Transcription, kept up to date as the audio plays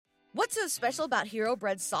What's so special about Hero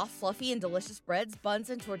Bread's soft, fluffy, and delicious breads, buns,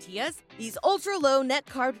 and tortillas? These ultra-low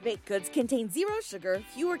net-carb baked goods contain zero sugar,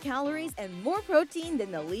 fewer calories, and more protein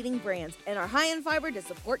than the leading brands, and are high in fiber to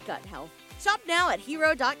support gut health. Shop now at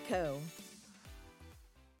hero.co. They're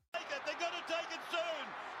going to take it soon.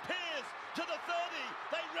 Pearce to the 30.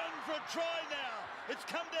 They run for a try now. It's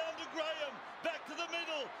come down to Graham. Back to the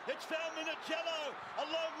middle. It's found Minicello. A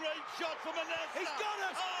long-range shot from Manassa. He's got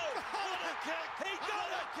it! Oh, what a kick! He got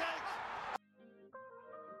What a it! kick!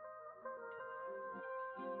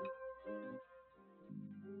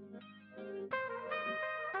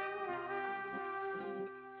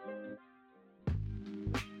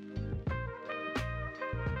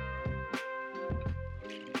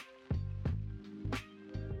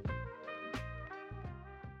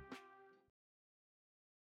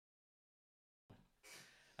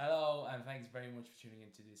 Hello, and thanks very much for tuning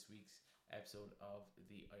into this week's episode of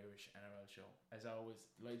the Irish NRL Show. As always,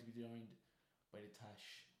 delighted to be joined by the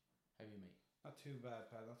Tash. How are you, mate? Not too bad,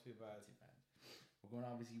 pal. Not too bad. Not too bad. We're going to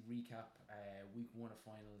obviously recap week 1 of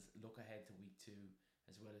finals, look ahead to week 2,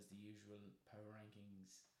 as well as the usual power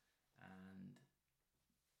rankings and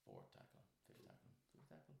fourth tackle, fifth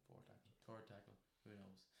tackle, fourth tackle, third tackle, who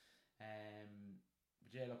knows. But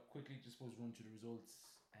yeah, look, quickly just suppose run through the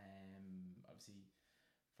results. Obviously,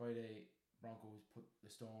 Friday, Broncos put the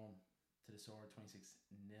Storm to the sword 26-0.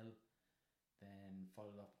 Then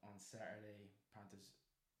followed up on Saturday, Panthers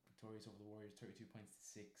victorious over the Warriors 32 points to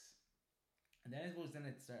 6. And then I suppose then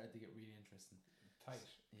it started to get really interesting. Tight.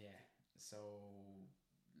 Yeah. So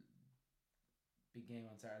big game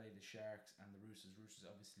on Saturday, the Sharks and the Roosters. Roosters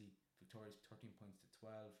obviously victorious 13 points to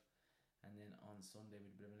 12. And then on Sunday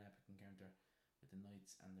with a bit of an epic encounter with the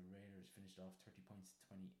Knights and the Raiders, finished off 30 points to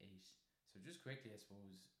 28. So just quickly, I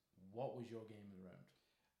suppose, what was your game of the round?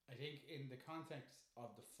 I think in the context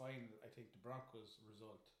of the final, I think the Broncos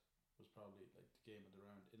result was probably like the game of the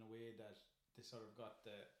round in a way that they sort of got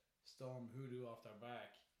the Storm hoodoo off their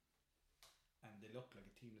back and they look like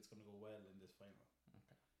a team that's going to go well in this final.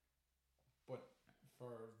 Okay. But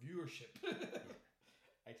for viewership,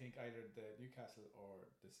 I think either the Newcastle or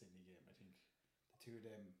the Sydney game. I think the two of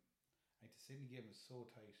them, like the Sydney game is so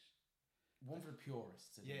tight. One for the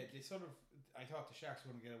purists. Yeah, they sort of. I thought the Sharks were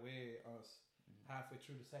going to get away on us halfway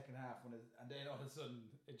through the second half, and then all of a sudden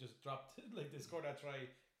it just dropped. Like they scored that try,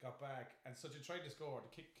 got back, and so they tried to score, the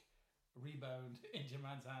kick, rebound into your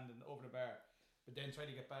man's hand and over the bar, but then tried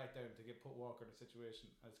to get back down to put Walker in a situation.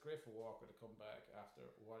 And it's great for Walker to come back after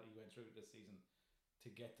what he went through this season to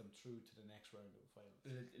get them through to the next round of the finals.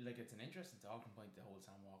 Like it's an interesting talking point, the whole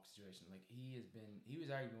Sam Walker situation. Like he was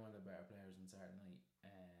arguably one of the better players on Saturday night.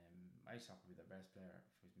 I thought probably the best player,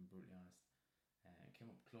 if he's been brutally honest. Came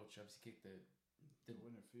up clutch, obviously kicked the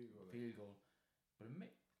winner field goal. But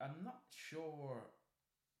I'm not sure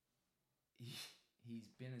he's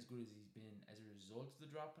been as good as he's been as a result of the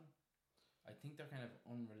dropping. I think they're kind of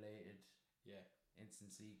unrelated. Yeah.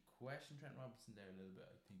 Instantly question Trent Robinson there a little bit,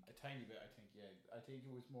 I think. A tiny bit, I think, yeah. I think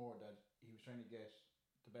it was more that he was trying to get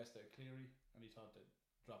the best out of Cleary, and he thought that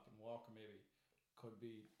dropping Walker maybe could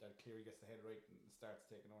be that Cleary gets the head right and starts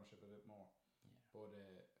taking ownership a bit more. Yeah. But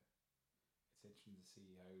it's interesting to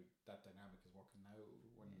see how that dynamic is working now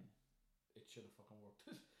when it should have fucking worked.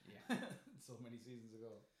 Yeah. So many seasons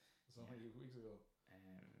ago, so many weeks ago.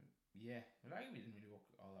 Yeah, well, I didn't really work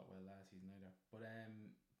all that well last season either.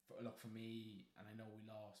 But for me, and I know we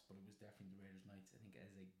lost, but it was definitely the Raiders Knights. I think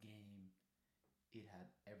as a game, it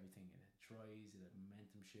had everything. It had tries, it had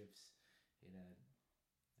momentum shifts, it had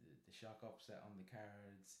the shock upset on the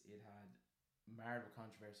cards, it had marred with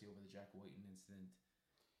controversy over the Jack Whiting incident.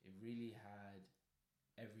 It really had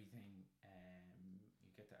everything. You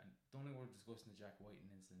get that. And don't think we're discussing the Jack Whiting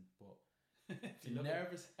incident, but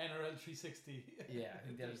nervous NRL 360. Yeah, I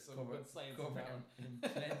think there's some cover good science in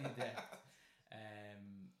plenty of depth.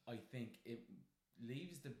 I think it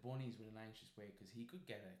leaves the Bunnies with an anxious weight because he could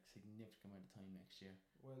get a significant amount of time next year.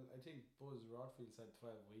 Well, I think Buzz Rodfield said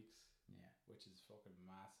 12 weeks. Yeah, which is fucking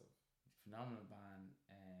massive. Phenomenal ban.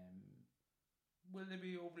 Will they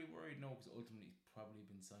be overly worried? No, because ultimately he's probably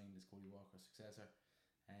been signed as Cody Walker's successor.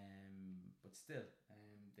 But still,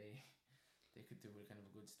 they could do a kind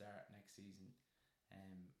of a good start next season.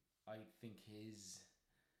 I think his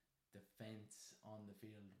defence on the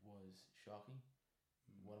field was shocking.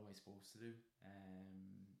 What am I supposed to do?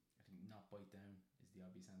 I think not bite down is the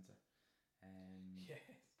obvious answer. Yes.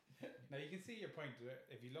 Now you can see your point.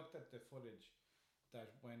 If you looked at the footage,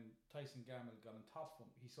 that when Tyson Gamble got on top of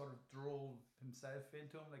him, he sort of drove himself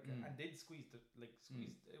into him, like, and did squeeze it.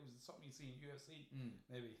 It was something you see in UFC,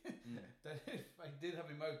 maybe. That if I did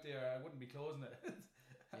have him out there, I wouldn't be closing it.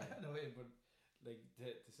 In a way, but like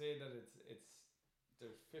to say that it's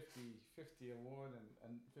there's 50 on one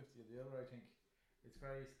and 50 on the other. I think it's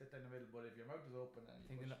very split down the middle. But if your mouth is open and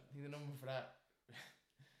I think the number for that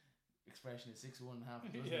expression is 6 1 half.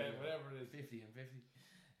 yeah, whatever it is, 50 and 50.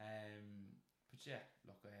 But yeah,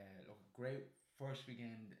 look, great first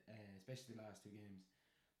weekend, especially the last two games.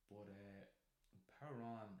 But power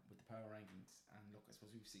on with the power rankings, and look, I suppose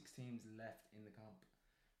we have 6 teams left in the comp.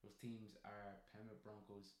 Those teams are Penrith,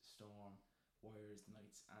 Broncos, Storm, Warriors, the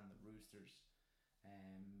Knights, and the Roosters.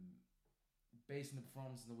 Based on the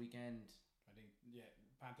performance in the weekend, I think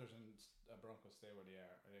Panthers and Broncos stay where they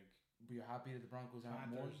are. I think we're happy that the Broncos aren't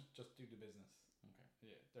Panthers one. just do the business.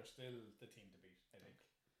 Okay. Yeah, they're still the team to beat. I think.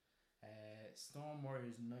 Storm,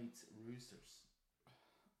 Warriors, Knights, Roosters.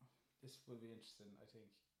 This will be interesting. I think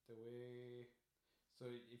the way. So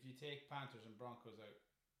if you take Panthers and Broncos out,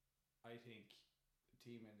 I think the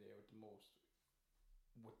team in there with the most,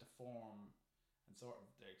 with the form and sort of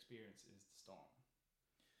their experience, is the Storm.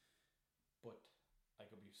 But I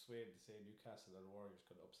could be swayed to say Newcastle or the Warriors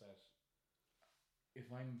could upset. If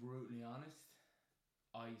I'm brutally honest,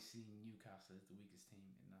 I see Newcastle as the weakest team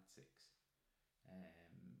in that 6.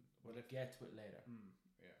 We'll get to it later.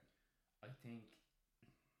 Yeah. I think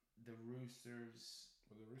the Roosters,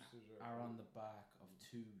 are on the back of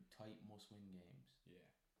 2 tight must-win games. Yeah.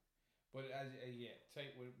 But as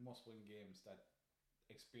tight must-win games, that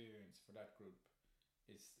experience for that group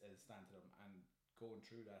is stand to them, and going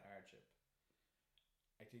through that hardship.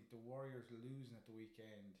 I think the Warriors losing at the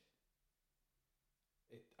weekend.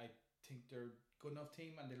 I think they're a good enough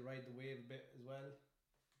team, and they'll ride the wave a bit as well.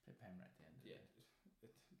 Play Penrith at the end.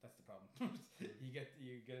 That's the problem. you get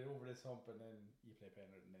over this hump, and then you play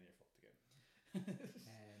Penrith, and then you're fucked again.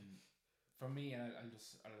 For me, I'll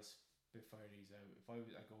just spitfire these out. If I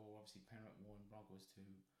go obviously Penrith 1, Broncos 2.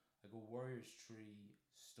 I go Warriors 3,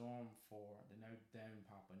 Storm 4. They're now down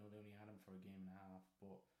Pop. I know they only had him for a game and a half,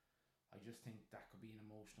 but I just think that could be an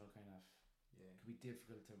emotional kind of. Yeah. Could be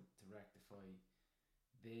difficult to rectify.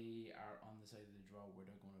 They are on the side of the draw where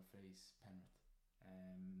they're going to face Penrith.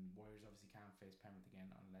 Warriors obviously can't face Penrith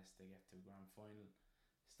again unless they get to a grand final.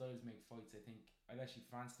 Styles make fights. I think I'd actually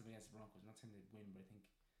fancy them against the Broncos. I'm not saying they'd win, but I think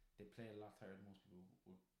they play a lot tighter than most people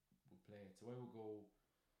would play it. So I will go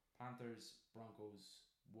Panthers, Broncos,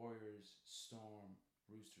 Warriors, Storm,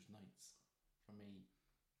 Roosters, Knights for me.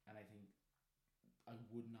 And I think I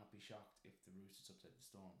would not be shocked if the Roosters upset the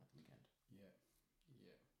Storm at the weekend. Yeah,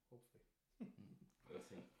 hopefully.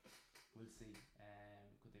 We'll see.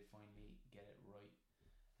 Could they finally get it right?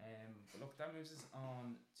 But look, that moves us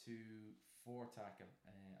on to Four Tackle.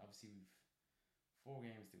 Obviously, we've 4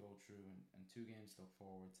 games to go through and 2 games to look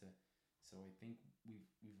forward to. So I think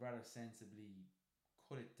we've rather sensibly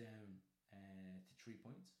cut it down to 3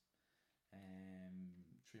 points,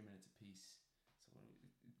 3 minutes apiece. So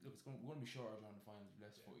look, we're going to be shorter around the finals,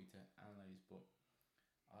 less footy to analyse. But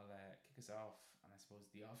I'll kick us off, and I suppose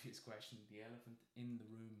the obvious question, the elephant in the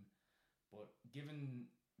room. But given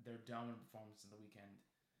their dominant performance on the weekend,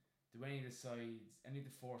 do any of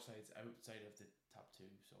the 4 sides outside of the top 2,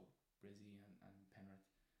 so Brizzy and Penrith,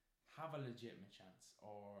 have a legitimate chance,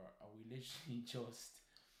 or are we literally just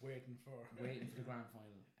waiting for the grand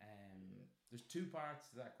final? There's 2 parts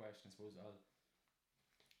to that question. I suppose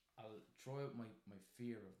I'll throw out my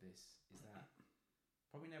fear of this is that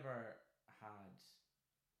probably never had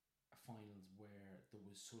a finals where there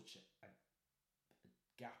was such a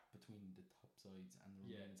gap between the top sides and the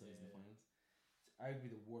remaining sides in the finals. It's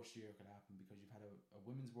arguably the worst year it could happen, because you've had a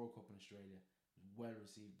Women's World Cup in Australia, well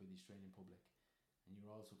received by the Australian public, and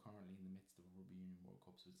you're also currently in the midst of a Rugby Union World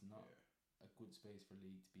Cup, so it's not a good space for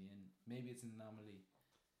league to be in. Maybe it's an anomaly,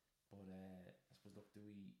 but I suppose, look, do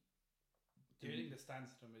you think the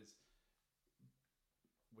stance to them is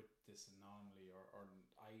with this anomaly or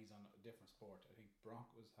eyes on a different sport? I think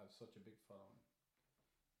Broncos have such a big following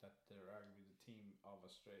that they're arguably the team of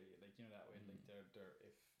Australia, like, you know, that way. Like they're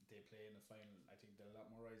if they play in the final, I think there are a lot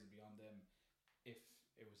more eyes beyond them. If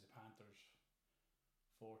it was the Panthers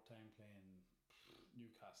 4th time playing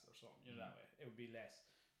Newcastle or something, you know, that way it would be less.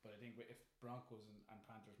 But I think if Broncos and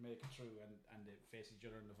Panthers make it through and they face each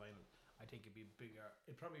other in the final, I think it'd be bigger.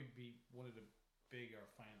 It'd probably be one of the bigger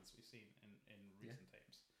finals we've seen in recent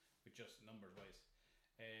times, with just numbers wise.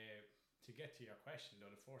 To get to your question though,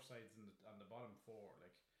 the 4 sides on the bottom 4,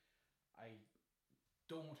 like, I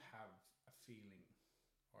don't have a feeling,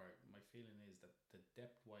 or my feeling is that the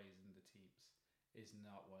depth wise in the teams is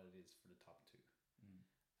not what it is for the top 2.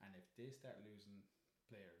 And if they start losing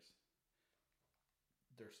players,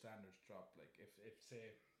 their standards drop. Like if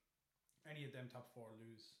say any of them top 4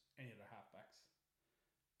 lose any of their halfbacks,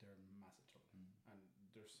 they're in massive trouble. And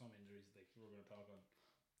there's some injuries like we're going to talk on,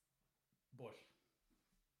 but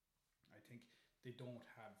I think they don't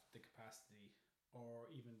have the capacity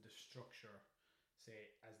or even the structure,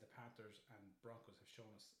 say, as the Panthers and Broncos have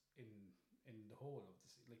shown us in the whole of the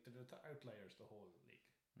like they're the outliers, the whole league.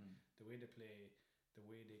 The way they play, the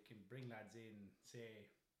way they can bring lads in, say,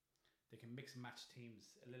 they can mix and match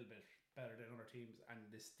teams a little bit better than other teams, and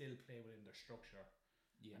they still play within their structure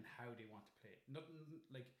and how they want to play. Nothing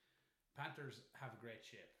like Panthers have a great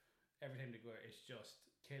shape. Every time they go, it's just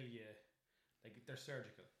kill you. Like they're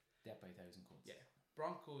surgical. Death by 1,000 cuts. Yeah.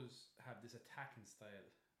 Broncos have this attacking style,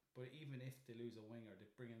 but even if they lose a winger, they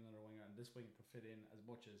bring in another winger, and this winger can fit in as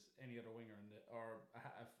much as any other winger in the, or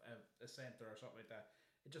a centre or something like that.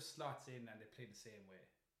 It just slots in, and they play the same way.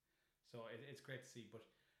 So it's great to see. But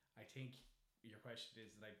I think your question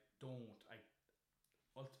is like,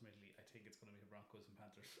 ultimately I think it's going to be a Broncos and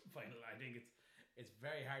Panthers final. I think it's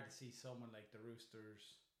very hard to see someone like the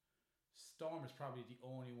Roosters. Storm is probably the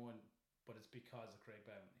only one, but it's because of Craig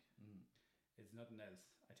Beverley. It's nothing else.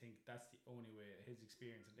 I think that's the only way. His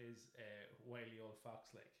experience and his wily old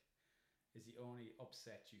fox like is the only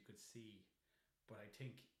upset you could see. But I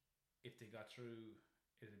think if they got through,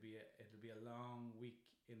 it'll be a long week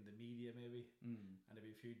in the media maybe, and there'll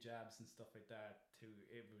be a few jabs and stuff like that to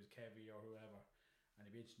if it was Kevy or whoever, and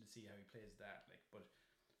it'd be interesting to see how he plays that. Like, but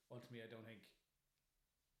ultimately, I don't think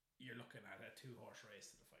you're looking at a 2-horse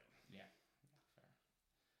race to the final. Yeah, fair.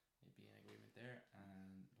 You'd be in agreement there,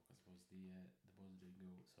 and look, I suppose the Bulls did go.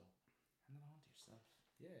 So hand it on to yourself.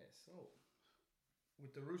 Yeah. So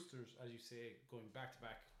with the Roosters, as you say, going back to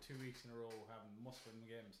back 2 weeks in a row, having must-win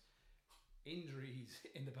games. Injuries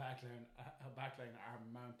in the backline are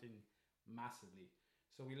mounting massively.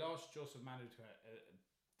 So we lost Joseph Manu to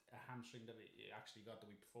a hamstring that he actually got the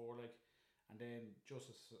week before, like, and then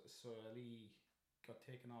Joseph Soali got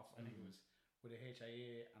taken off. I think it was with a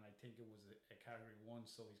HIA, and I think it was a category 1,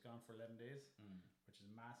 so he's gone for 11 days, which is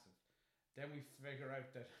massive. Then we figure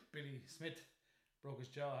out that Billy Smith broke his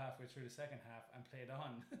jaw halfway through the second half and played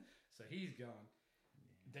on, so he's gone.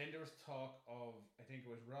 Then there was talk of, I think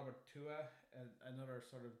it was Robert Tua, another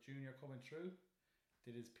sort of junior coming through,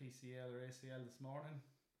 did his PCL or ACL this morning.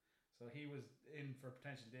 So he was in for a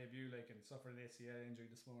potential debut, like, and suffered an ACL injury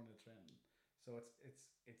this morning at Trenton. So it's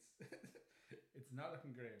it's not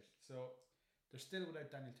looking great. So they're still without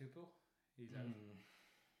Daniel Tupou. He's out.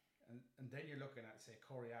 And then you're looking at, say,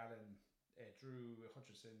 Corey Allen, Drew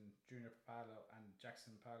Hutchison, Junior Papalo, and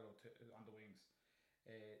Jackson Papalo on the wings.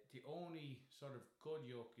 The only sort of good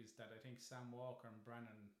yoke is that I think Sam Walker and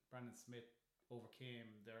Brandon Smith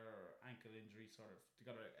overcame their ankle injury. Sort of, they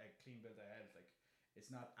got a clean bill of health. Like, it's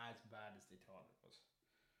not as bad as they thought it was.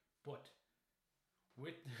 But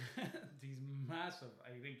with these massive,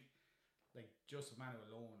 I think, like Joseph Manu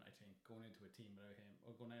alone, I think going into a team without him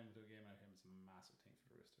or going into a game without him is a massive thing for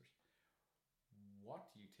the Roosters. What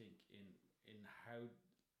do you think in how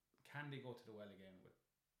can they go to the well again with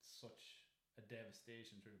such a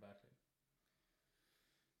devastation through the backline?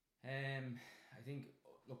 I think,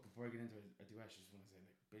 look, before I get into it, I do actually just want to say,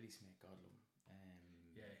 like, Billy Smith, God love him.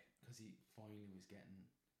 Because he finally was getting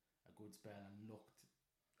a good spell and looked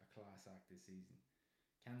a class act this season.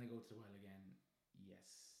 Can they go to the well again?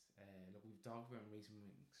 Yes. Look, we've talked about him recent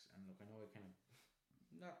weeks, and look, I know I kind of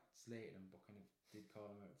not slated him, but kind of did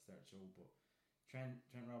call him out at the start of the show. But Trent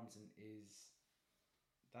Robinson is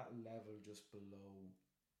that level just below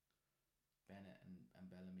Bennett and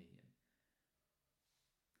Bellamy, and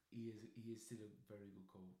he is still a very good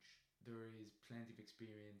coach. There is plenty of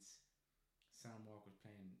experience. Sam Walker's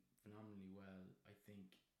playing phenomenally well. I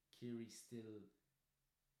think Kiri still,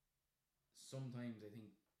 sometimes I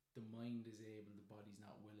think the mind is able, the body's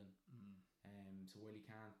not willing. So while he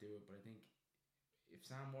can't do it, but I think if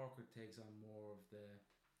Sam Walker takes on more of the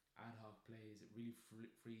ad hoc plays, it really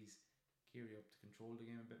frees Kiri up to control the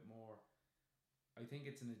game a bit more. I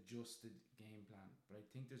think it's an adjusted game plan, but I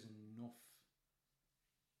think there's enough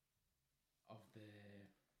of the,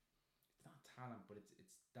 it's not talent, but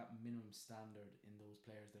it's that minimum standard in those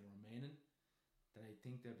players that are remaining that I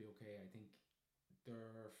think they'll be okay. I think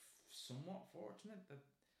they're somewhat fortunate that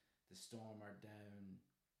the Storm are down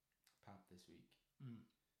Pap this week.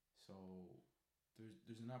 So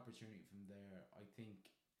there's an opportunity from there. I think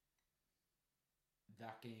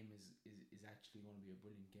that game is actually going to be a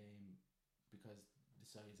brilliant game because the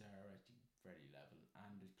sides are actually very level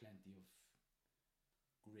and there's plenty of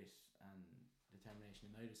grit and determination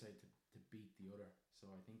on either side to beat the other. So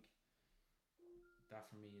I think that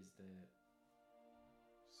for me is the...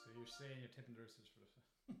 So you're saying you're tipping the Roosters for this?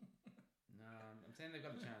 No, I'm saying they've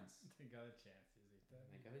got a chance. They got a chance, is it?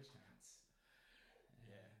 They got a chance.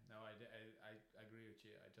 Yeah. No, I agree with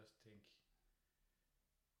you. I just think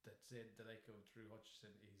that's it. The like of Drew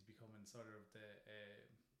Hutchison, he's becoming sort of the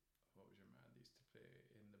what was your man? He used to play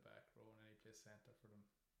in the back row and then he plays centre for them,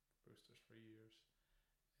 Roosters for years.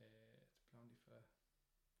 It's blondie fella,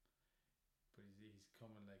 but he's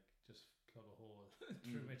coming like just plug a hole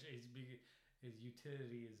through which his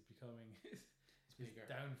utility is becoming his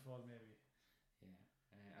downfall maybe.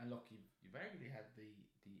 Yeah, and look, you've arguably had the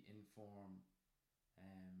inform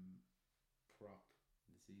prop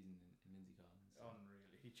in the season in Lindsay Collins.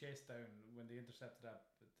 Unreal. He chased down when they intercepted that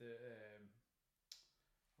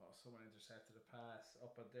someone intercepted a pass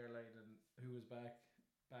up at their line, and who was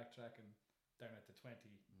backtracking down at the 20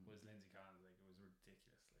 was Lindsay Collins. Like, it was ridiculous.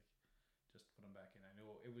 Like, just put him back in. I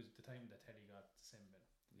know it was the time that Teddy got the sin bin.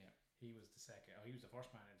 Yeah, he was the second. He was the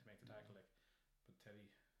first man in to make the tackle. Like, but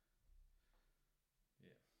Teddy.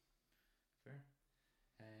 Yeah. Fair.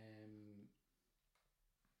 I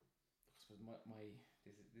suppose my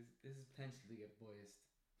this is potentially to get biased,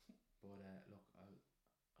 but look, I'll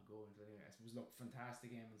go into it. I suppose, look,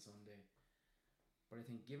 fantastic game on Sunday, but I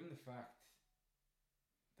think given the fact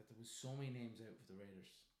that there was so many names out for the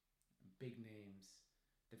Raiders, and big names,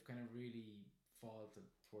 they've kind of really faltered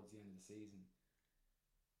towards the end of the season.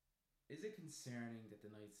 Is it concerning that the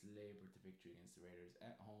Knights laboured the victory against the Raiders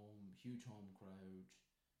at home, huge home crowd,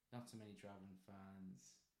 not so many travelling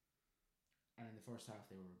fans, and in the first half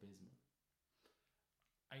they were abysmal?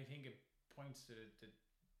 I think it points to that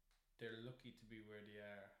they're lucky to be where they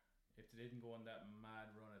are. If they didn't go on that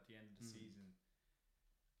mad run at the end of the season,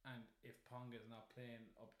 and if Ponga's not playing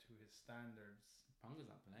up to his standards, Ponga's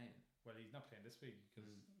not playing. Well, he's not playing this week because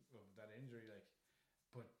of that injury. Like,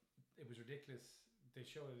 but it was ridiculous. They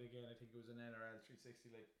showed it again. I think it was an NRL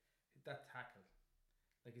 360. Like, that tackle,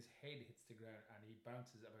 like his head hits the ground and he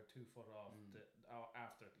bounces about 2 foot off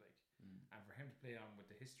after it. Like, and for him to play on with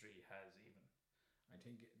the history he has, even, I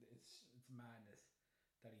think it's madness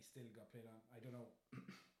that he still got played on. I don't know.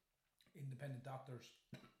 Independent doctors.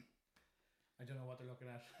 I don't know what they're looking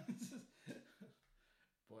at.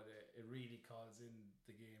 But it really calls in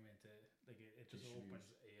the game into, like, it just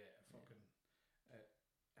opens a fucking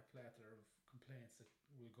a plethora of complaints that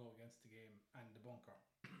will go against the game and the bunker.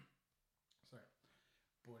 Sorry,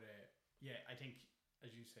 but yeah, I think,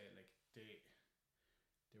 as you say, like, they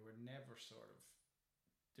were never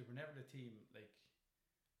the team like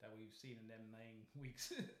that we've seen in them 9 weeks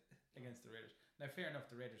against the Raiders. Now, fair enough,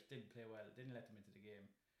 the Raiders didn't play well, didn't let them into the game.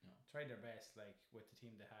 No. Tried their best, like, with the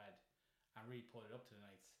team they had, and really pulled it up to the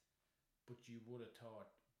Knights. But you would have thought,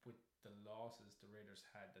 with the losses the Raiders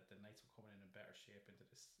had, that the Knights were coming in better shape into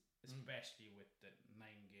this, especially with the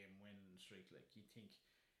 9-game win streak. Like, you think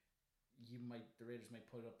the Raiders might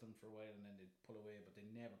put it up to them for a while and then they'd pull away, but they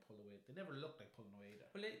never pull away. They never looked like pulling away either.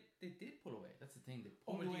 Well, they did pull away. That's the thing. They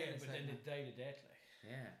pulled away, but then they died a death. Like,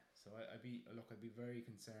 yeah. So I'd be very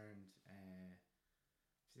concerned.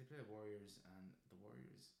 They play the Warriors, and the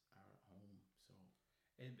Warriors are at home, so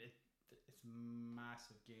it's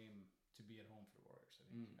massive game to be at home for the Warriors.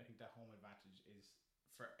 I think that home advantage is,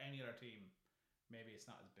 for any other team, maybe it's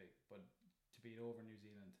not as big, but to beat over New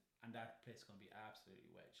Zealand, and that place is going to be absolutely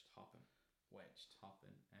wedged. Hopping.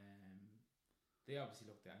 They obviously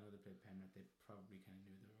looked at. I know they played Penrith. They probably kind of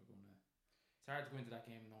knew they were going to. It's hard to go into that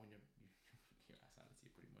game knowing your ass on it,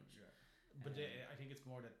 pretty much. Yeah. But I think it's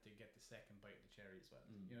more that they get the second bite of the cherry as well.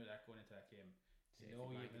 You know, that going into that game, you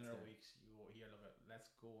know, you have another weeks. You go here, look at,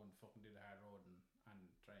 let's go and fucking do the hard road and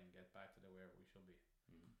try and get back to where we should be.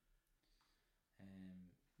 Yeah.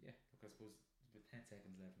 Look, I suppose with 10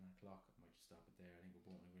 seconds left on that clock, I might just stop it there. I think we're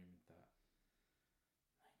both in agreement that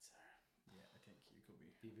Knights are. Yeah, I think you could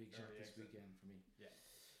be a big shot this weekend for me. Yeah.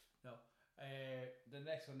 No. The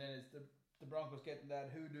next one then is the Broncos getting that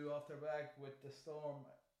hoodoo off their back with the Storm.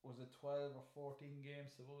 Was it 12 or 14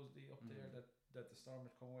 games supposedly up there that the Storm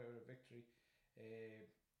had come away with a victory.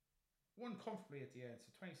 Won comfortably at the end, so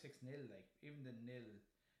 26-0. Like, even the nil,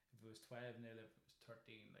 if it was 12-0, if it was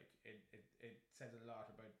 13, like, it says a lot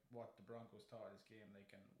about what the Broncos thought of this game, like,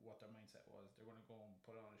 and what their mindset was. They're going to go and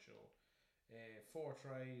put on a show. 4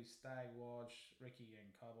 tries, Stagg, Walsh, Ricky and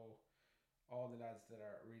Cobbo, all the lads that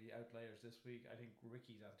are really outliers this week. I think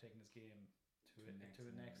Ricky's after taking this game to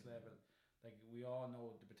the next level. Like, we all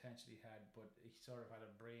know the potential he had, but he sort of had a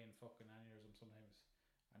brain fucking aneurysm sometimes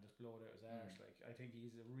and just blow it out his arse. Like, I think he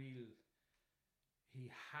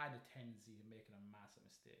had a tendency to making a massive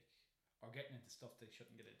mistake or getting into stuff they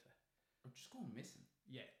shouldn't get into. Or just going missing.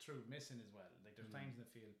 Yeah, true, missing as well. Like, there's times in the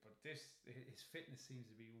field, but his fitness seems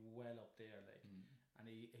to be well up there, like, and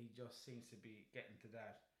he just seems to be getting to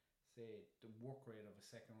that, say, the work rate of a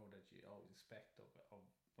second row that you always expect of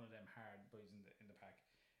one of them hard boys in the pack.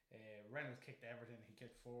 Reynolds kicked everything. He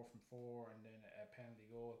kicked 4 from 4 and then a penalty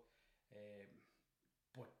goal.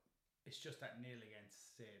 But it's just that nil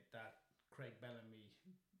against that Craig Bellamy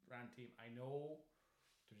ran team. I know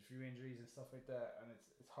there's a few injuries and stuff like that, and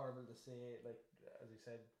it's horrible to say. Like as I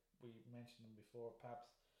said, we mentioned him before.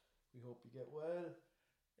 Paps, we hope you get well.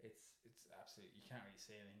 It's absolutely, you can't really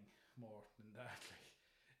say anything more than that.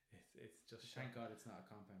 Like it's just Thank God it's not a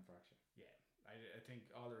compound fracture. yeah. I think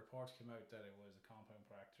all the reports came out that it was a compound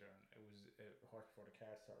fracture and it was horse before the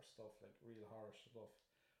cart sort of stuff, like real horror stuff.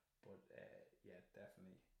 But yeah,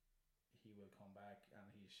 definitely he will come back, and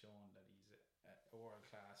he's shown that he's a world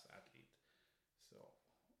class athlete. So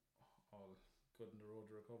all good on the road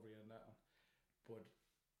to recovery on that one. But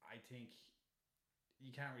I think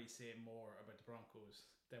you can't really say more about the Broncos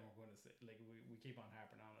than we're going to say. Like we keep on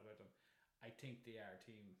harping on about them. I think they are a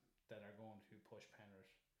team that are going to push Penrith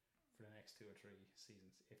for the next 2 or 3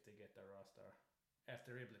 seasons if they get their roster, if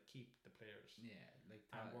they're able to keep the players, Yeah, like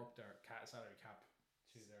and work their salary cap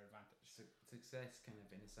to their advantage. Success kind of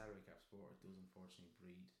in a salary cap sport does unfortunately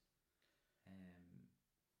breed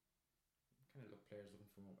kind of players looking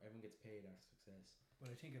for more. Everyone gets paid after success.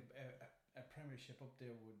 But I think a premiership up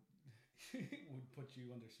there would would put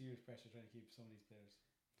you under serious pressure trying to keep some of these players.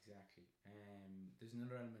 Exactly. There's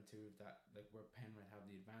another element too that like where Penrith have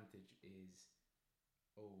the advantage is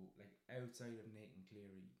like outside of Nathan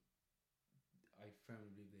Cleary, I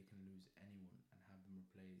firmly believe they can lose anyone and have them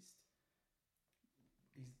replaced.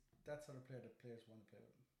 He's that sort of player that players want to play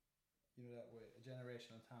with him. You know, that way, a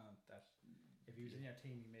generational talent that if he was in your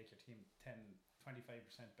team, you make your team 25%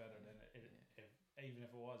 better than it, if even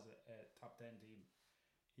if it was a top 10 team,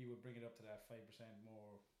 he would bring it up to that 5%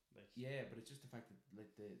 more. Like yeah, but it's just the fact that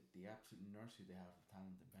like the absolute nursery they have of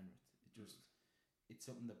talent in Penrith, it's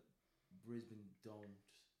something that Brisbane don't.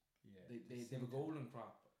 Yeah, they have a golden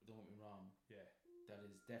crop. Don't get me wrong. Yeah, that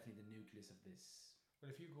is definitely the nucleus of this.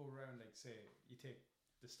 But if you go around, like say you take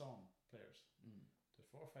the Storm players,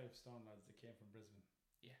 there's 4 or 5 Storm lads that came from Brisbane.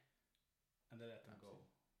 Yeah, and they let them go.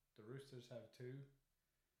 The Roosters have 2.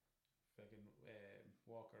 Fucking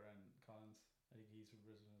Walker and Collins. I think he's from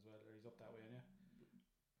Brisbane as well, or he's up that way, yeah.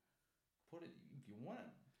 Put it, if you want to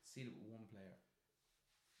seal it with one player,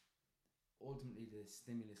 ultimately the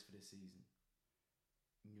stimulus for this season,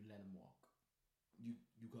 and you let him walk.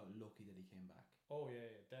 You got lucky that he came back. Oh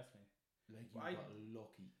yeah, definitely. Like you got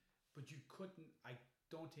lucky. But you couldn't. I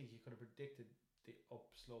don't think you could have predicted the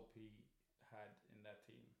upslope he had in that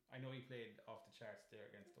team. I know he played off the charts there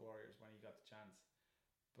against the Warriors when he got the chance,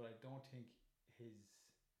 but I don't think his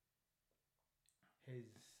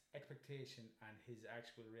expectation and his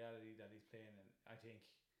actual reality that he's playing in, I think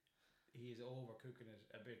he is overcooking it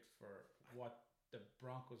a bit for what the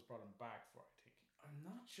Broncos brought him back for, I think. I'm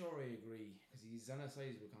not sure I agree, because he's on a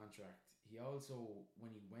sizable contract. He also,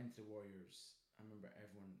 when he went to the Warriors, I remember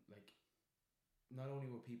everyone, like, not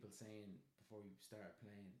only were people saying before he started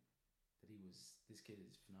playing that this kid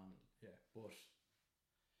is phenomenal. Yeah. But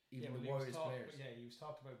even the Warriors players. Yeah, he was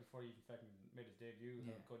talked about before he even fucking made his debut,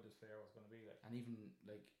 how good this player was going to be. Like. And even,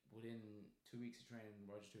 like, within 2 weeks of training,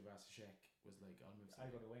 Roger Tuivasa-Sheck was like, I'll move.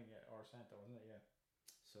 I got a wing, yeah, or centre, wasn't it? Yeah.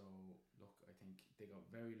 So, look, I think they got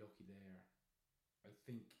very lucky there. I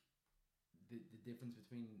think the difference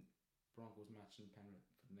between Broncos matching Penrith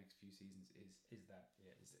for the next few seasons is that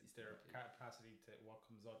is their capacity to what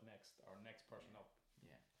comes out next, or next person up.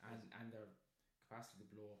 Yeah, and their capacity to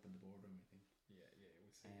blow up in the boardroom, I think. Yeah,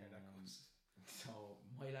 we'll see how that goes. So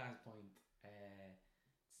my last point, it's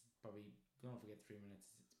probably don't forget 3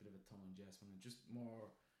 minutes. It's a bit of a tongue and jest one, just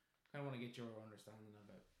more kind of want to get your understanding of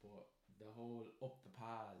it. But the whole up the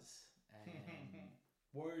paths.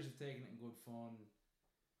 Warriors have taken it in good fun.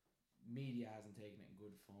 Media hasn't taken it in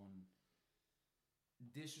good fun.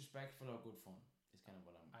 Disrespectful or good fun is kind of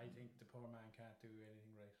what I think the poor man can't do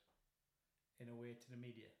anything right. In a way, to the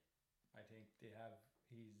media, I think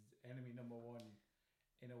he's enemy number one.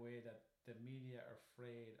 In a way that the media are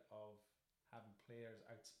afraid of having players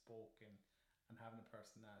outspoken and having a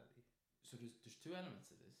personality. So there's 2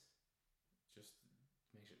 elements to this. Just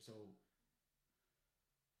make sure. So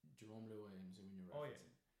Jerome Lou Williams, who you're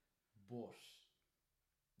referencing. But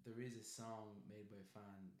there is a song made by a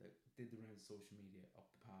fan that did the rounds of social media, Up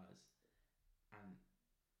the Paths, and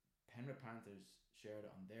Penrith Panthers shared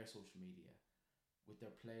it on their social media with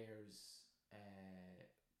their players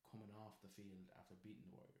coming off the field after beating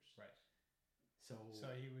the Warriors. Right. So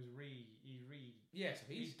he was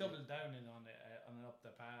he's doubled down in on an up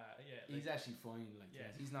the path. Yeah, he's actually fine. Like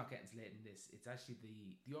he's not getting slated in this. It's actually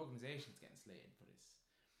the organisation that's getting slated for this.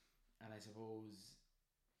 And I suppose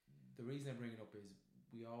the reason I bring it up is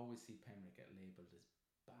we always see Penrith get labelled as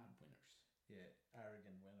bad winners.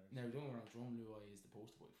 arrogant winners. Now, don't get me wrong, Jerome Luai is the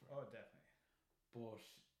poster boy for it. Oh, definitely.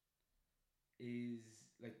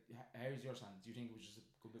 But how's your stand? Do you think it was just a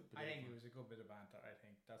good bit? I think it was a good bit of banter. I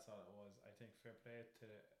think that's all it was. I think fair play to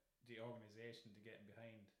the organisation to getting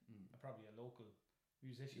behind. Probably a local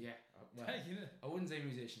musician. Yeah, well, I wouldn't say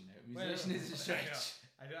musician now. Musician is a stretch.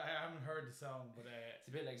 I haven't heard the song, but it's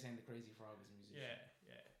a bit like saying the Crazy Frog is a musician.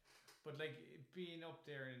 Yeah. But like being up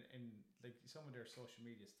there in like some of their social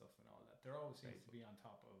media stuff and all that, there always seems to be on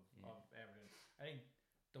top of everything. I think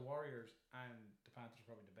the Warriors and the Panthers are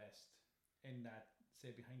probably the best in that, say,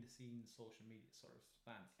 behind the scenes social media sort of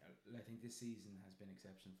stance. I think this season has been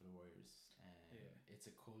exceptional for the Warriors. It's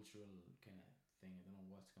a cultural kind of thing. I don't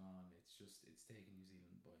know what's going on. It's taken New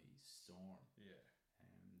Zealand by storm. Yeah.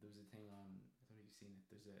 There was a thing on, I don't know if you've seen it.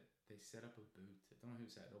 They set up a booth. I don't know who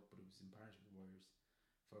set it up, but it was in partnership with the Warriors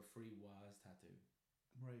for a free Waz tattoo.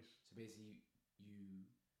 Right. So basically, you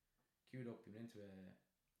queued up, you went into a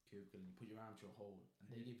cubicle, and you put your arm through a hole, and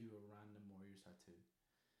they give you a random Warriors tattoo.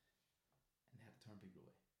 And they had to turn people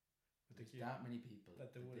away. There's that many people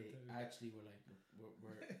that they actually were like,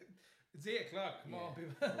 we're it's 8 o'clock. Come on,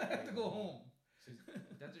 people have to go home. So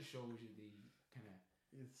that just shows you the kind of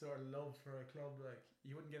sort of love for a club like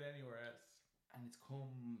you wouldn't get anywhere else. And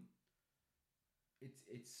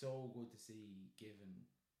it's so good to see, given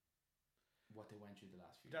what they went through the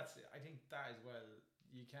last few years. I think that as well.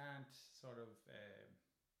 You can't sort of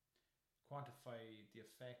quantify the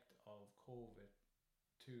effect of COVID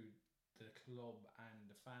to the club and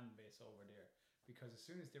the fan base over there, because as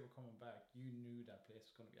soon as they were coming back, you knew that place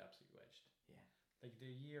was going to be absolutely wedged. Yeah, like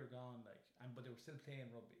the year gone, but they were still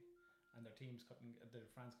playing rugby, and their fans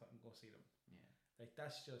couldn't go see them. Yeah, like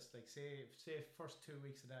that's just like say first 2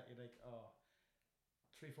 weeks of that, you're like, oh,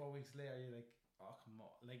 3-4 weeks later, you're like, oh come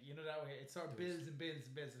on, like you know that way. It sort of builds and builds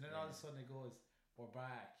and builds, and then all of a sudden it goes, we're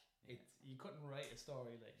back. Yeah. You couldn't write a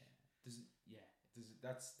story like.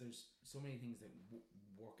 There's so many things that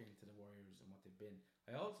work into the Warriors and what they've been.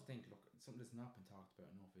 I also think, look, something that's not been talked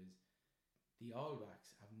about enough is the All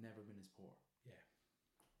Blacks have never been as poor. Yeah,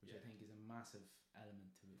 which I think is a massive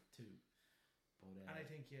element to it too. But and I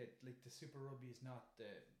think like the Super Rugby is not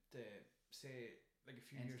the say like a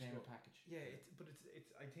few years ago package. Yeah, but it's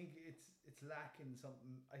I think it's lacking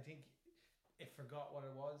something. I think it forgot what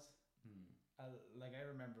it was. Like I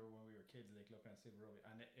remember when we were kids, like looking at Super Rugby,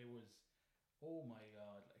 and it was. Oh my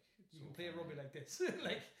god! Like you can play rugby like this,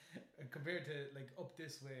 like compared to like up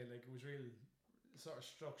this way, like it was real sort of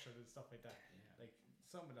structured and stuff like that. Yeah. Like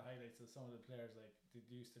some of the highlights of some of the players, like they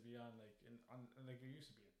used to be on, like like it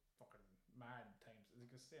used to be fucking mad times.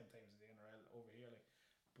 Like the same times as the NRL over here, like.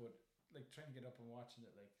 But like trying to get up and watching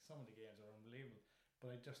it, like some of the games are unbelievable.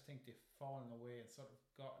 But I just think they've fallen away and sort of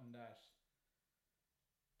gotten that.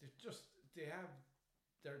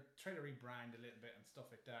 They're trying to rebrand a little bit and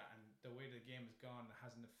stuff like that, and the way the game has gone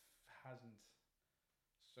hasn't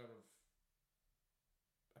sort of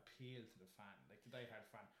appealed to the fan, like the diehard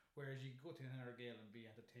fan. Whereas you go to another game and be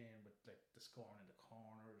entertained with like the scoring in the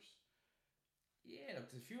corners. Yeah,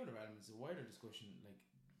 look, there's a few other elements. The wider discussion, like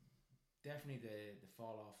definitely the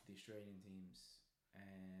fall off of the Australian teams,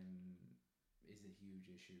 is a huge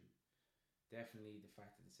issue. Definitely the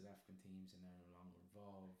fact that the South African teams are now no longer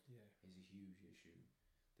involved is a huge issue.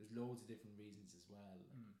 There's loads of different reasons as well.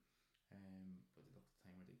 But look, the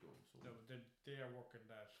time where they go. So no, they are working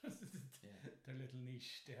that their little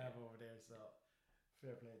niche they have over there. So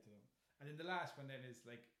fair play to them. And then the last one then is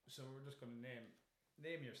like, so we're just going to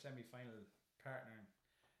name your semi-final partner.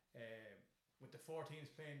 With the 4 teams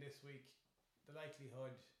playing this week, the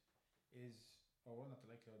likelihood is, or well, not the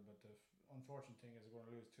likelihood, but the unfortunate thing is we're going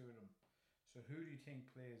to lose 2 of them. So who do you think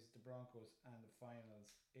plays the Broncos and the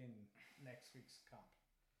finals in next week's comp?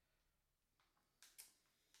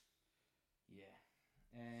 Yeah.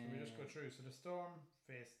 So we just go through. So the Storm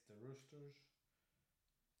face the Roosters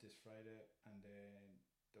this Friday, and then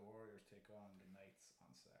the Warriors take on the Knights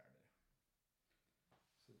on Saturday.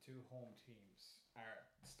 So the 2 home teams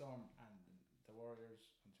are Storm and the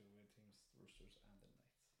Warriors, and 2 away teams, the Roosters and the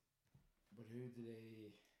Knights. But who do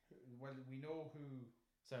they? Well, we know who.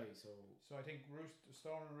 Sorry, so I think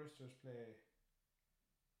Storm and Roosters play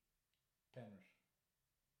Penrith.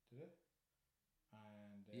 Did it?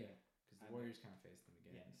 And yeah. The Warriors can't face them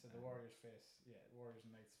again. Yeah, so the Warriors Warriors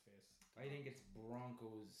and Knights face. I think it's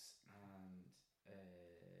Broncos and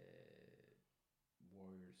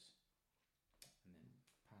Warriors, and then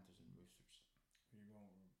Panthers and Roosters. You're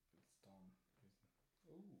going with Storm.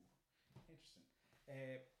 Ooh, interesting.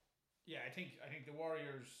 I think the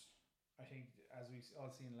Warriors. I think as we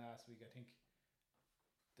all seen last week, I think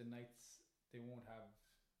the Knights they won't have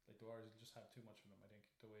like the Warriors will just have too much of them. I think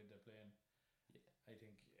the way they're playing. I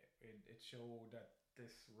think it showed that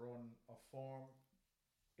this run of form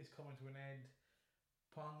is coming to an end.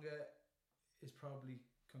 Ponga is probably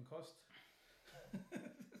concussed.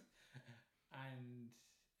 And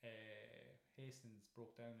Hastings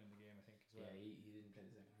broke down in the game, I think, as well. Yeah, he didn't play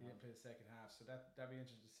the second He half. didn't play the second half, so that'll be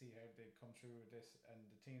interesting to see how they come through with this. And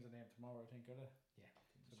the teams are named tomorrow, I think, are they? Yeah.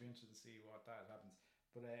 So it'll be interesting to see what that happens.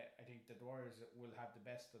 But I think that the Warriors will have the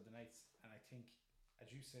best of the nights, and I think,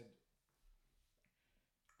 as you said,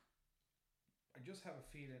 I just have a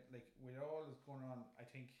feeling like with all that's going on, I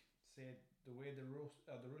think say the way the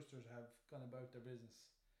Roosters have gone about their business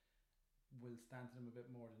will stand to them a bit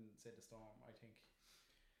more than say the Storm. I think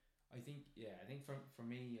I think for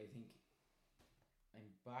me, I think I'm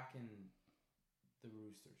backing the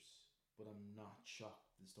Roosters, but I'm not shocked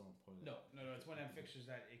the Storm pulled it. no, it's one of them fixtures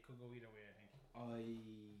that it could go either way. I think.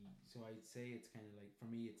 So I'd say it's kind of like, for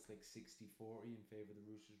me it's like 60-40 in favour of the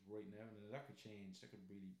Roosters right now, and that could change. That could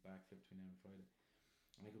really backflip between now and Friday,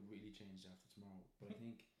 and it could really change after tomorrow. But I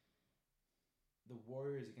think the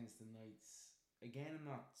Warriors against the Knights, again, I'm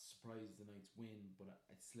not surprised the Knights win, but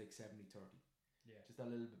it's like 70-30. Yeah. Just a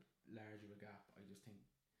little bit larger of a gap. I just think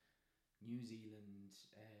New Zealand,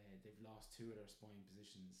 they've lost 2 of their spine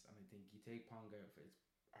positions, and I think you take Ponga out, it's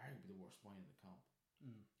arguably the worst spine in the comp.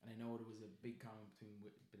 And I know there was a big comment between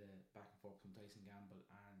bit of back and forth between Tyson Gamble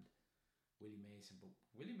and Willie Mason, but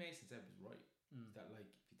Willie Mason said was right. That like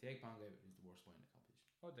if you take Ponga out, it's the worst spine in the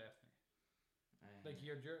competition. Oh, definitely. Like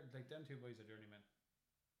like them two boys are journeymen,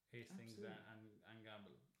 Hastings and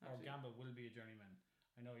Gamble. Absolutely. Or Gamble will be a journeyman.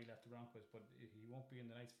 I know he left the Broncos, but he won't be in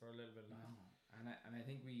the Knights for a little bit longer. No, and I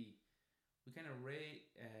think we kind of rate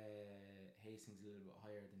Hastings a little bit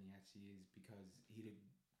higher than he actually is, because he had a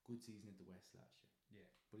good season at the West last year. Yeah.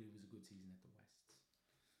 But it was a good season at the West.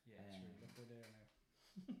 Yeah, true. Look where they are now.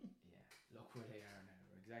 Yeah, look where they are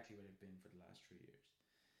now. Exactly where they've been for the last 3 years.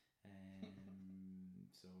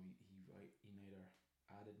 So he neither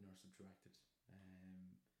added nor subtracted.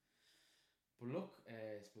 But look,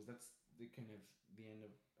 I suppose that's the kind of the end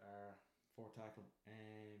of our 4 tackle.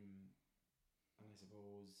 And I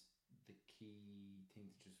suppose the key thing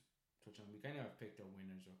to just touch on, we kind of have picked our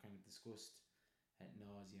winners or kind of discussed ad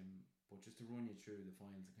nauseum, but just to run you through the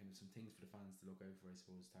finals and kind of some things for the fans to look out for, I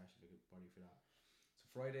suppose. Tash, like a body for that. So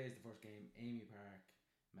Friday is the first game, Amy Park,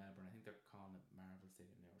 Melbourne. I think they're calling it Marvel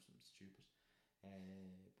Stadium now or something stupid.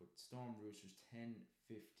 But Storm Roosters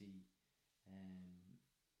 10:50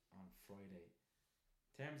 on Friday.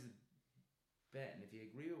 In terms of betting, if you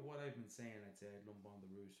agree with what I've been saying, I'd say I'd lump on the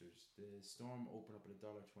Roosters. The Storm open up at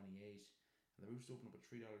 $1.28 and the Roosters open up at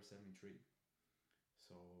 $3.73.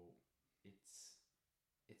 So it's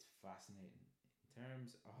fascinating. In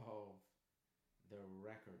terms of their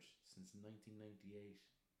record since 1998,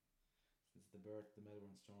 since the birth of the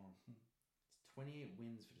Melbourne Storm, it's 28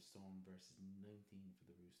 wins for the Storm versus 19 for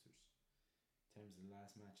the Roosters. In terms of the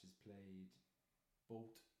last matches played,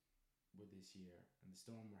 both were this year, and the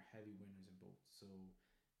Storm were heavy winners in both. So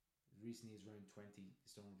recently is round 20, the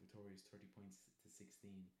Storm were victorious 30 points to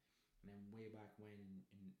 16, and then way back when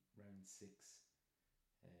in round 6,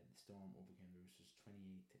 the Storm overcame the Roosters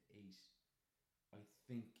 28-8. I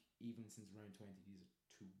think even since round 20, these are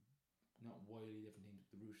 2 not wildly different teams,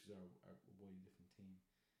 but the Roosters are a wildly different team.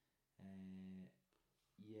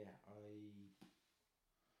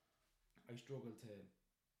 I struggle to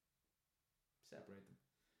separate them.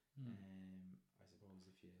 I suppose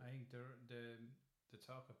if you, I think the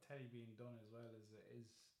talk of Teddy being done as well is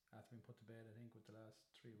has been put to bed. I think with the last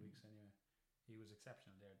 3 weeks anyway. He was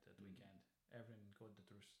exceptional there at the weekend. Everything good that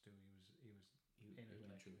the Roosters do, he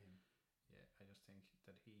went through him. Yeah, I just think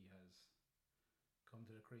that he has come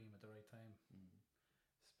to the cream at the right time.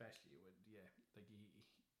 Especially with like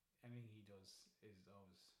anything he does is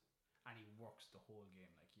always, and he works the whole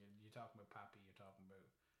game. Like you're talking about Pappy, you're talking about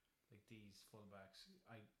like these fullbacks. He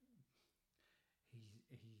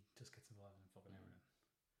just gets involved in fucking everything.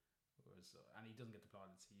 And he doesn't get the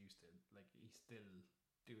plaudits he used to. Like he's still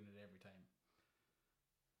doing it every time.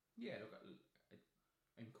 Yeah, look,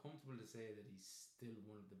 I'm comfortable to say that he's still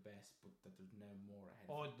one of the best, but that there's now more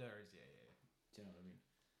ahead. Oh, of him. there is, yeah. Do you know what I mean?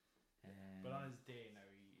 But on his day now,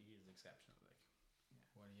 he is exceptional. Like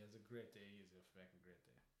when he has a great day, he has a fucking great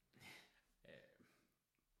day.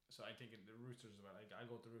 So I think the Roosters as well.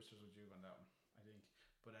 I'll go with the Roosters with you on that one. I think,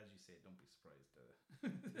 but as you say, don't be surprised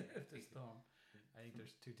if the Storm. I think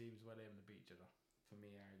there's 2 teams well able to beat each other. For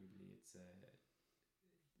me, arguably, it's down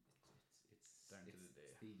to the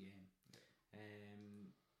day. It's the game. Yeah.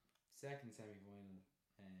 Second semi-final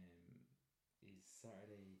is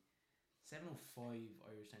Saturday, 7:05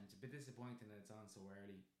 Irish time. It's a bit disappointing that it's on so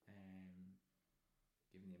early.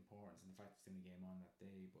 given the importance and the fact it's the only game on that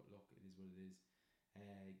day. But look, it is what it is.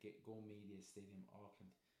 Go Media Stadium,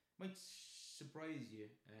 Auckland. Might surprise you,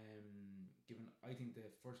 given I think the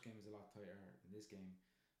first game is a lot tighter than this game.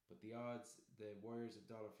 But the odds, the Warriors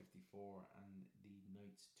 $1.54 and the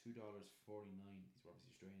Knights $2.49. These were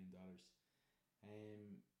obviously Australian dollars.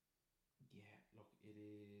 Yeah, look, it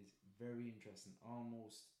is very interesting.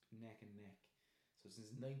 Almost neck and neck. So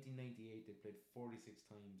since 1998, they've played 46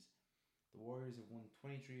 times. The Warriors have won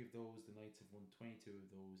 23 of those. The Knights have won 22 of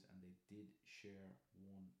those, and they did share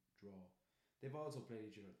one draw. They've also played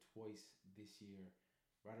each other twice this year,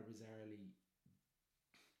 rather bizarrely,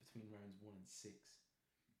 between rounds 1 and 6.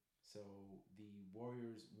 So the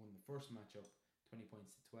Warriors won the first matchup 20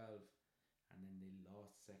 points to 12, and then they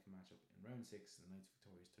lost the second matchup in round 6. The Knights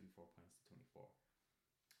victorious 34 points to 24.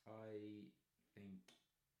 I think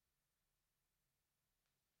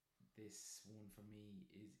this one for me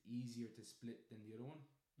is easier to split than the other one.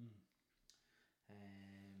 I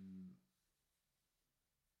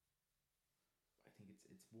think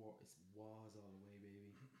it's was all the way,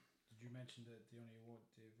 baby. Did you mention that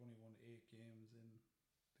they've only won 8 games in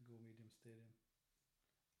the Go Medium Stadium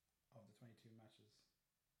of the 22 matches?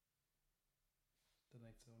 The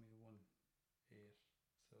Knights only won 8,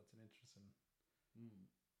 so it's an interesting.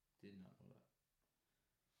 Did not know that.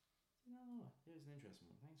 Here's an interesting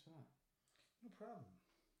one. Thanks for that. No problem.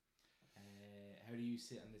 How do you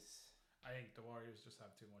sit on this? I think the Warriors just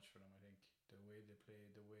have too much for them. I think the way they play,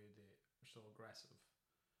 the way they are so aggressive,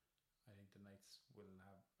 I think the Knights will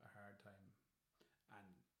have a hard time. And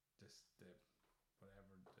just the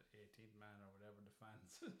 18th man or whatever, the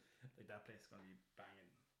fans, like that place is going to be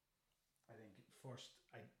banging. I think it'd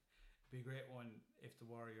be a great one if the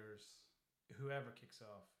Warriors, whoever kicks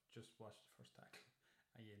off, just watch the first tackle,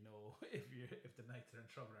 and you know if the Knights are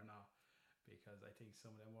in trouble or not. Because I think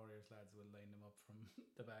some of them Warriors lads will line them up from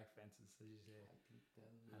the back fences, as you say. I think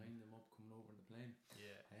they'll line them up coming over the plane.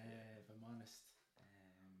 Yeah. If I'm honest, I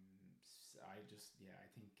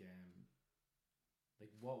think like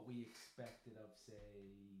what we expected of,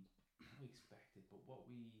 say, but what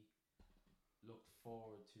we looked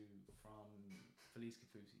forward to from Felice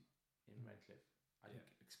Kafusi in Redcliffe, I think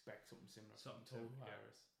expect something similar. Something to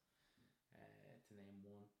Harris, to name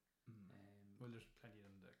one. Well, there's plenty of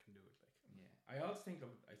them that can do it. I also think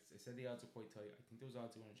I said the odds are quite tight. I think those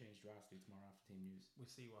odds are going to change drastically tomorrow after team news. We'll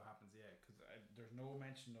see what happens. Yeah, because there's no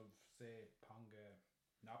mention of, say, Ponga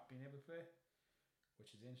not being able to play,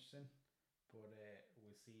 which is interesting. But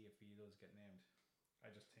we'll see if he does get named.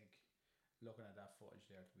 I just think, looking at that footage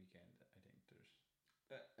there at the weekend, I think there's.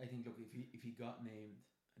 I think look, if he got named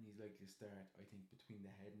and he's likely to start, I think between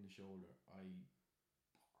the head and the shoulder, I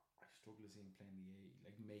struggle to see him playing the A,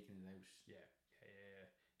 like making it out. Yeah.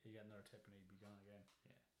 He got another tip and he'd be gone again.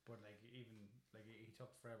 Yeah. But he took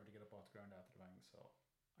forever to get up off the ground after the bang. So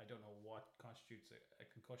I don't know what constitutes a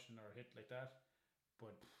concussion or a hit like that.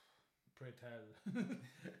 But pray tell,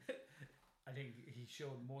 I think he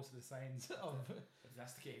showed most of the signs of. If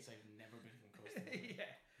that's the case, I've never been concussed. Yeah.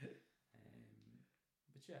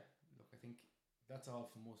 But yeah, look, I think that's all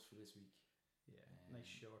from us for this week. Yeah, nice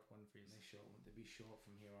short one for you. Nice short one. They'll be short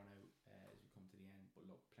from here on out as we come to the end. But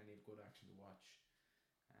look, plenty of good action to watch,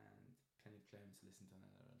 and plenty of claims to listen to on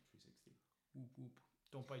around 360. Whoop whoop.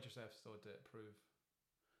 Don't bite yourself, so to approve.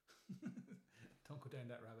 Don't go down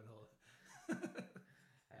that rabbit hole.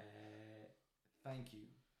 Thank you,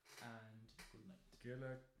 and good night. Good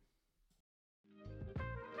luck.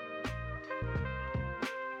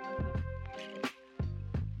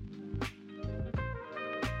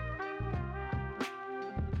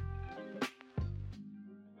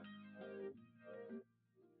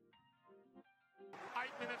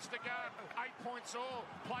 8 minutes to go. 8 points all.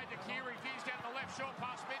 Played to Keary. He's down the left, short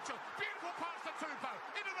past Mitchell. Beautiful pass to Tupou.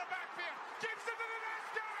 Into the backfield. Gibson to the